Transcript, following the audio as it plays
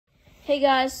Hey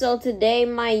guys, so today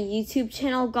my YouTube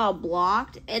channel got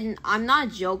blocked, and I'm not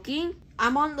joking.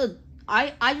 I'm on the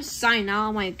I just signed out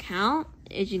on my account,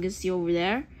 as you can see over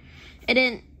there, and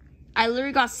then I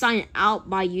literally got signed out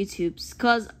by YouTube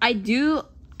because I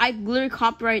literally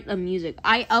copyright the music.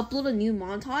 I upload a new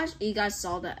montage. You guys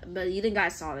saw that, but you didn't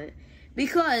guys saw it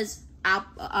because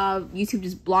YouTube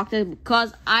just blocked it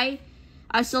because I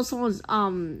saw someone's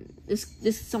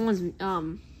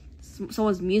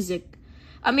someone's music.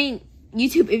 I mean,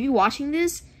 YouTube, if you're watching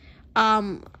this,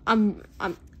 this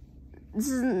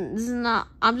is not.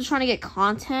 I'm just trying to get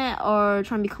content or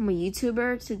trying to become a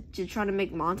YouTuber to try to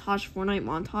make Fortnite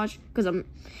montage, because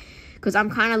I'm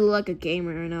kind of like a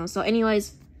gamer right now. So,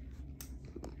 anyways,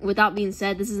 without being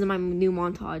said, this is my new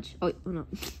montage. Oh no,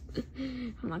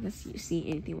 I'm not gonna see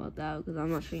anything about that because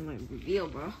I'm not showing my reveal,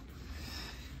 bro.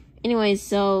 Anyways,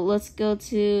 so let's go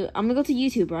to. I'm gonna go to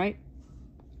YouTube, right?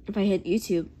 If I hit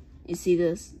YouTube, you see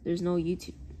this? There's no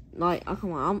YouTube. Like, oh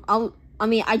come on. I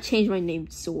mean, I changed my name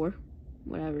to Soar.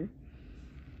 Whatever.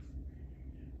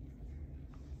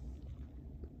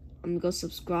 I'm gonna go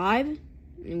subscribe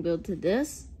and go to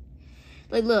this.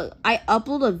 Like, look, I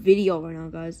upload a video right now,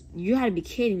 guys. You had to be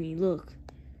kidding me. Look.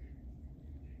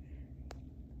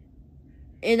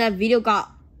 And that video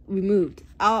got removed.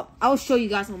 I'll show you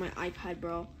guys on my iPad,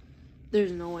 bro.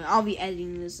 There's no way. I'll be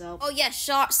editing this out. Oh yeah,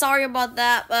 sorry about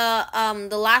that.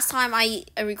 The last time I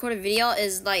recorded a video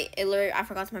is like I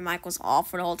forgot my mic was off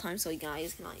for the whole time, so you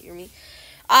guys cannot hear me.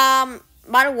 By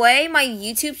the way, my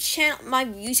YouTube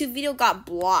video got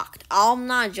blocked. I'm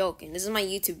not joking. This is my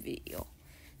YouTube video,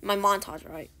 my montage,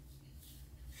 right?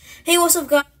 Hey, what's up,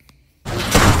 guys?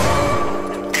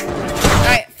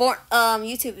 Alright, for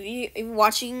YouTube, if you're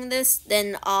watching this,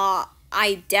 then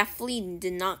I definitely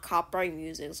did not copyright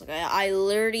music. Okay, I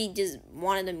literally just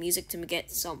wanted the music to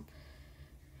get some,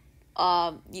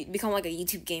 become like a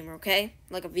YouTube gamer, okay,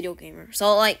 like a video gamer.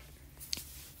 So like,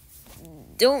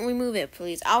 don't remove it,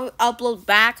 please. I'll upload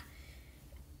back.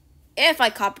 If I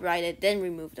copyright it, then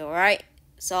remove it. All right.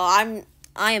 So I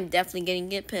am definitely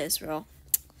get pissed, bro.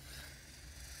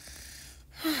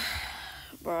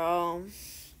 Bro. All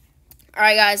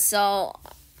right, guys. So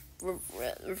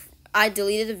I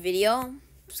deleted the video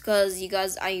because you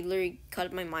guys, I literally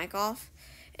cut my mic off,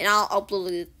 and I'll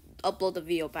upload the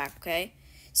video back, okay?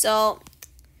 So,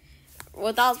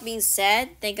 without being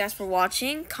said, thank you guys for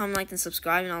watching. Comment, like, and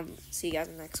subscribe, and I'll see you guys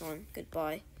in the next one.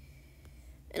 Goodbye.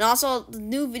 And also, the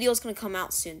new video is gonna come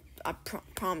out soon. I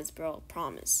promise, bro.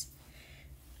 Promise.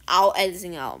 I'll edit this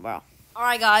thing out, bro. All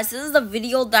right, guys. This is the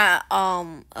video that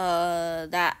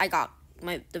that I got.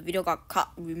 The video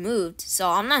got removed, so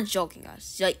I'm not joking,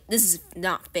 guys. Like, this is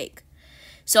not fake.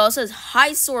 So it says,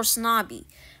 "Hi, Source Snobby.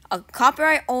 A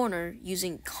copyright owner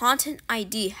using Content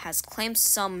ID has claimed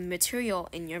some material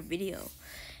in your video.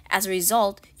 As a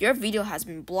result, your video has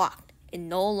been blocked and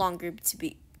no longer to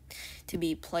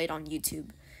be played on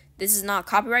YouTube. This is not a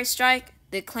copyright strike.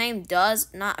 The claim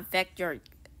does not affect your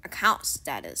account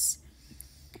status."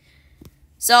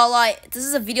 So, like, this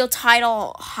is a video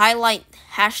title, highlight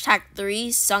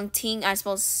 #3, Sungting. I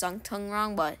spelled Sungtung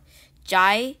wrong, but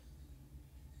Jai.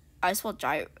 I spelled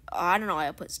Jai. I don't know why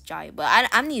I put Jai, but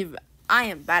I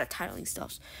am bad at titling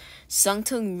stuff.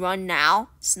 Sungtung run now,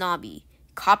 Snobby.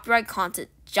 Copyright content,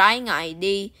 Jai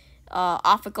ID,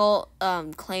 official,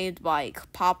 claimed by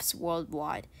Pops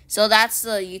Worldwide. So that's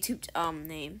the YouTube,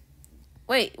 name.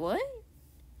 Wait, what?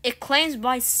 It claims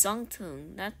by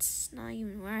Sungtung. That's not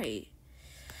even right.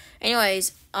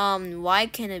 Anyways, why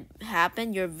can it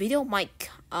happen? Your video might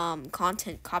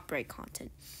copyright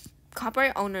content.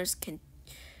 Copyright owners can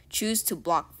choose to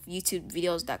block YouTube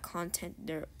videos that contain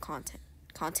their content.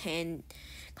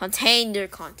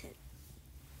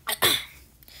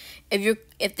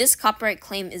 If this copyright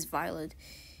claim is valid,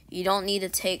 you don't need to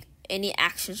take any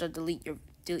actions or delete your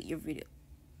video.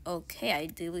 Okay, I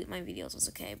delete my videos. It's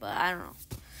okay, but I don't know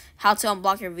how to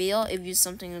unblock your video if you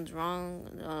something is wrong.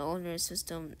 The owner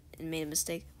system made a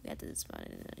mistake. We have to spot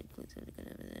it.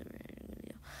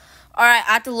 Alright,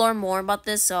 I have to learn more about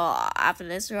this, so after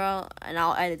this video, and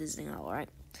I'll edit this thing out, alright?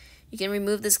 You can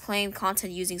remove this claimed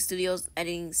content using Studio's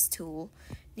editing tool.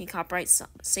 Need copyright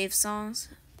safe songs.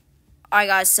 Alright,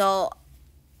 guys, so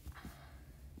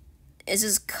is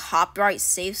this copyright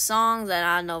safe songs? And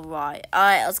I don't know why.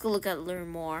 Alright, let's go learn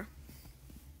more.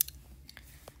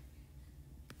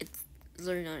 It's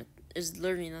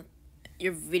literally not.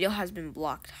 Your video has been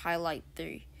blocked. Highlight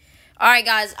 3. Alright,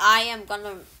 guys, I am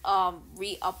gonna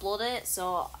re-upload it.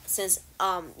 So since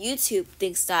YouTube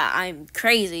thinks that I'm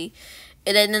crazy,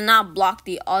 it did not block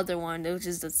the other one, which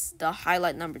is the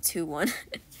highlight #2 one.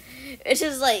 It's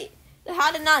just like,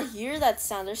 how did not hear that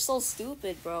sound? They're so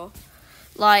stupid, bro.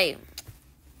 Like,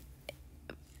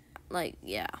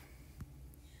 yeah.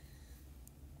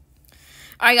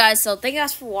 Alright, guys, so thank you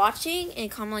guys for watching,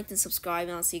 and comment, like, and subscribe,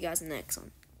 and I'll see you guys in the next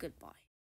one. Goodbye.